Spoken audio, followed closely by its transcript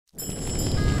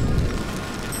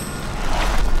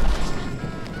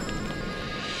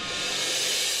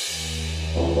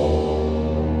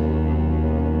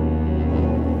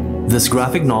This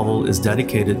graphic novel is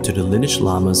dedicated to the lineage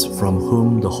lamas from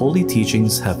whom the holy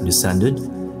teachings have descended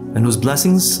and whose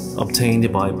blessings, obtained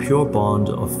by a pure bond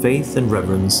of faith and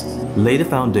reverence, lay the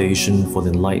foundation for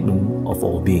the enlightenment of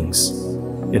all beings.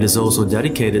 It is also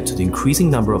dedicated to the increasing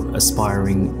number of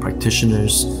aspiring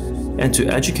practitioners and to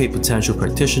educate potential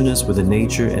practitioners with the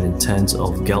nature and intent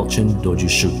of Gyalchen Dorje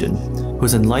Shugden,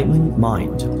 whose enlightened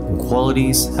mind and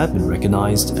qualities have been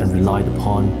recognized and relied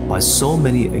upon by so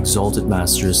many exalted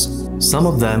masters, some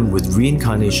of them with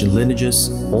reincarnation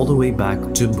lineages all the way back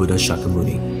to Buddha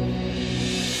Shakyamuni.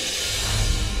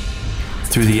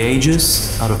 Through the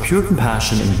ages, out of pure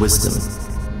compassion and wisdom,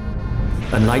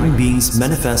 enlightened beings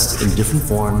manifest in different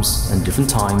forms and different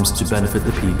times to benefit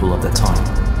the people of that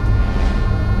time.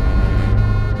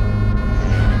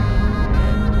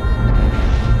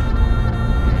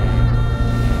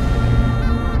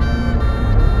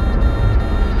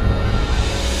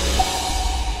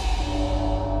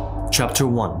 Chapter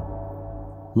 1.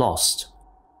 Lost.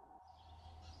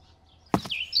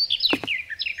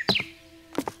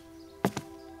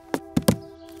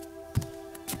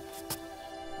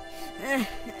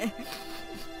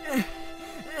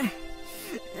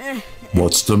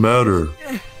 What's the matter?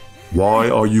 Why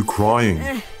are you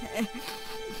crying?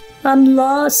 I'm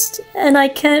lost and I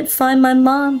can't find my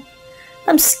mom.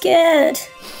 I'm scared.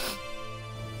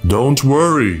 Don't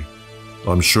worry.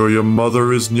 I'm sure your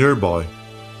mother is nearby.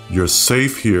 You're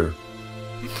safe here.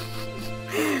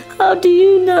 How do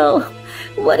you know?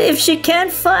 What if she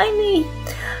can't find me?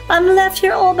 I'm left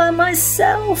here all by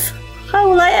myself. How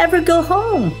will I ever go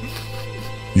home?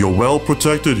 You're well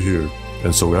protected here,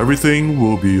 and so everything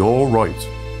will be all right.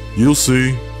 You'll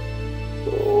see.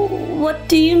 What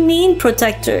do you mean,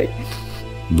 Protector?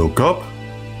 Look up.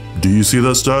 Do you see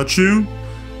that statue?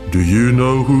 Do you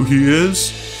know who he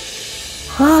is?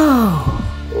 Oh,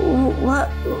 what?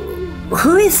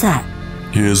 Who is that?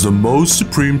 He is the most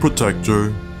supreme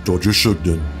protector, Dorje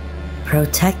Shugden.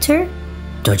 Protector?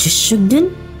 Dorje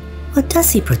Shugden? What does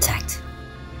he protect?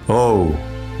 Oh,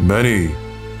 many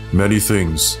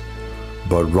things.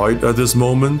 But right at this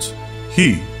moment,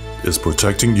 he is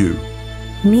protecting you.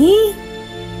 Me?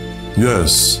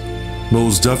 Yes,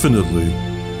 most definitely.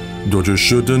 Dorje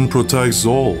Shugden protects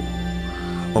all.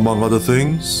 Among other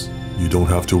things, you don't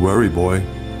have to worry, boy.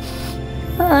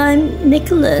 I'm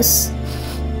Nicholas.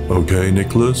 Okay,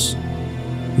 Nicholas.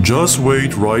 Just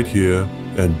wait right here,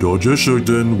 and Dorje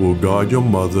Shugden will guide your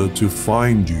mother to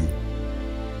find you.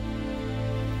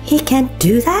 He can't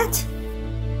do that?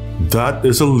 That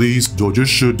is the least Dorje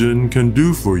Shugden can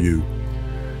do for you.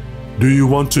 Do you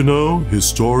want to know his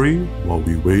story while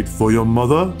we wait for your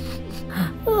mother?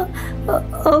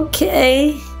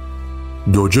 Okay.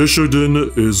 Dorje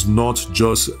Shugden is not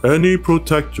just any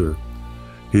protector.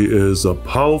 He is a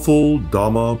powerful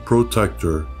Dharma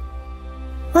Protector.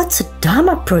 What's a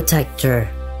Dharma Protector?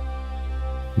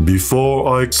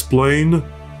 Before I explain,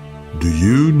 do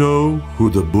you know who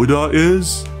the Buddha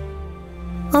is?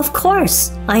 Of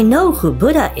course, I know who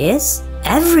Buddha is.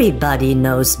 Everybody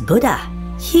knows Buddha.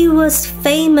 He was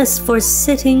famous for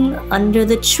sitting under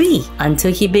the tree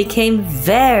until he became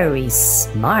very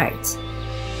smart.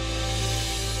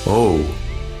 Oh,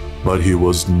 but he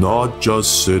was not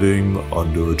just sitting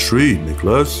under a tree,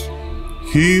 Nicholas.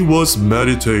 He was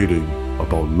meditating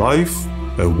about life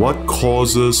and what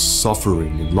causes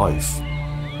suffering in life.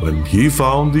 When he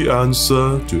found the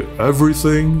answer to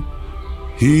everything,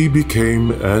 he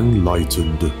became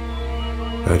enlightened.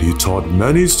 And he taught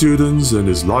many students in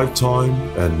his lifetime,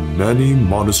 and many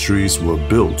monasteries were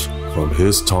built from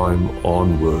his time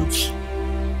onwards.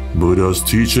 Buddha's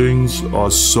teachings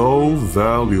are so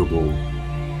valuable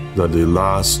that they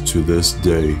last to this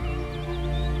day.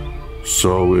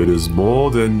 So it is more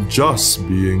than just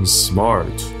being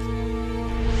smart.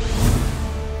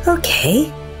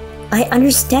 Okay, I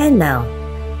understand now.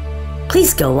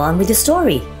 Please go on with the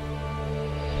story.